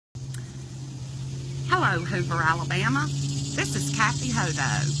Hello, Hoover, Alabama. This is Cathy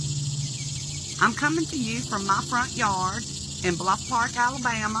Hodo. I'm coming to you from my front yard in Bluff Park,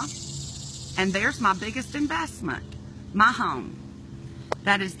 Alabama, and there's my biggest investment, my home.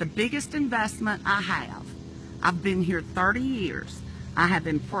 That is the biggest investment I have. I've been here 30 years. I have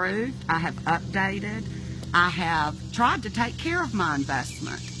improved, I have updated, I have tried to take care of my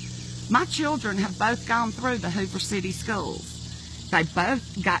investment. My children have both gone through the Hoover City schools. They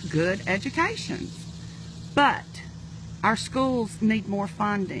both got good educations. But our schools need more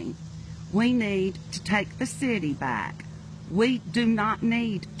funding. We need to take the city back. We do not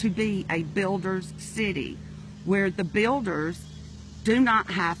need to be a builder's city where the builders do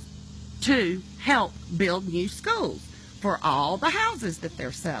not have to help build new schools for all the houses that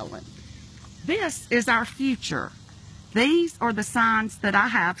they're selling. This is our future. These are the signs that I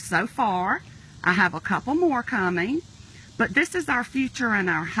have so far. I have a couple more coming, but this is our future and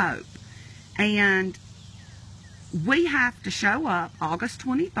our hope. And we have to show up August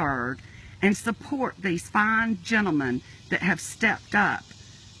 23rd and support these fine gentlemen that have stepped up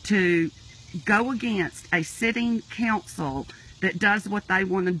to go against a sitting council that does what they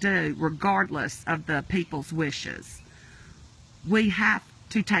want to do regardless of the people's wishes. We have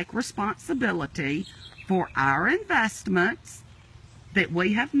to take responsibility for our investments that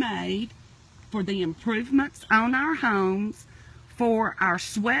we have made, for the improvements on our homes, for our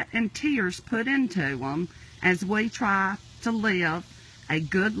sweat and tears put into them as we try to live a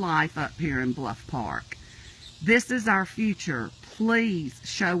good life up here in Bluff Park. This is our future. Please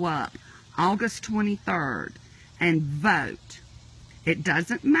show up August 23rd and vote. It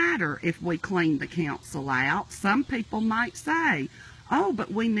doesn't matter if we clean the council out. Some people might say, oh,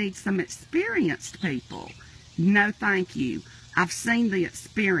 but we need some experienced people. No, thank you. I've seen the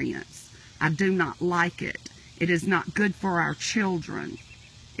experience. I do not like it. It is not good for our children.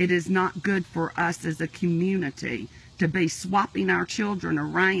 It is not good for us as a community to be swapping our children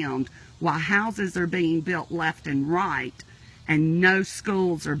around while houses are being built left and right and no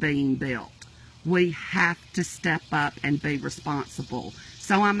schools are being built. We have to step up and be responsible.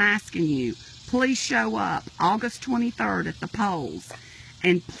 So I'm asking you, please show up August 23rd at the polls,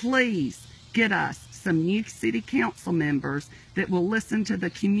 and please get us some new city council members that will listen to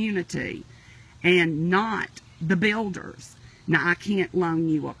the community and not the builders. Now, I can't loan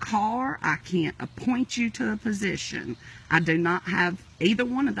you a car. I can't appoint you to a position. I do not have either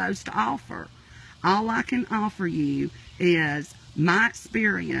one of those to offer. All I can offer you is my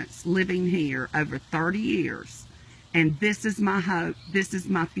experience living here over 30 years. And this is my hope. This is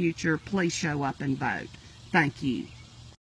my future. Please show up and vote. Thank you.